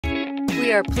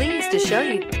We are pleased to show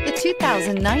you the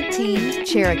 2019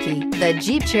 Cherokee. The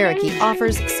Jeep Cherokee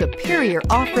offers superior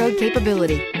off-road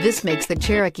capability. This makes the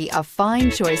Cherokee a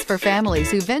fine choice for families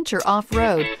who venture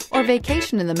off-road or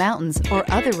vacation in the mountains or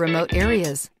other remote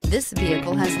areas. This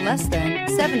vehicle has less than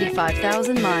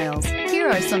 75,000 miles. Here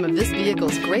are some of this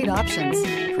vehicle's great options: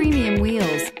 premium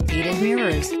wheels, heated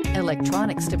mirrors,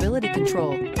 electronic stability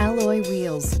control, alloy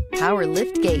wheels, power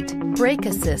lift gate, brake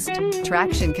assist,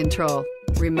 traction control,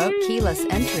 remote keyless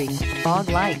entry, fog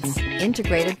lights,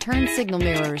 integrated turn signal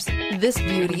mirrors. This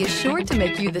beauty is sure to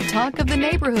make you the talk of the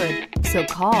neighborhood. So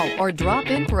call or drop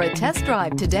in for a test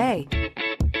drive today.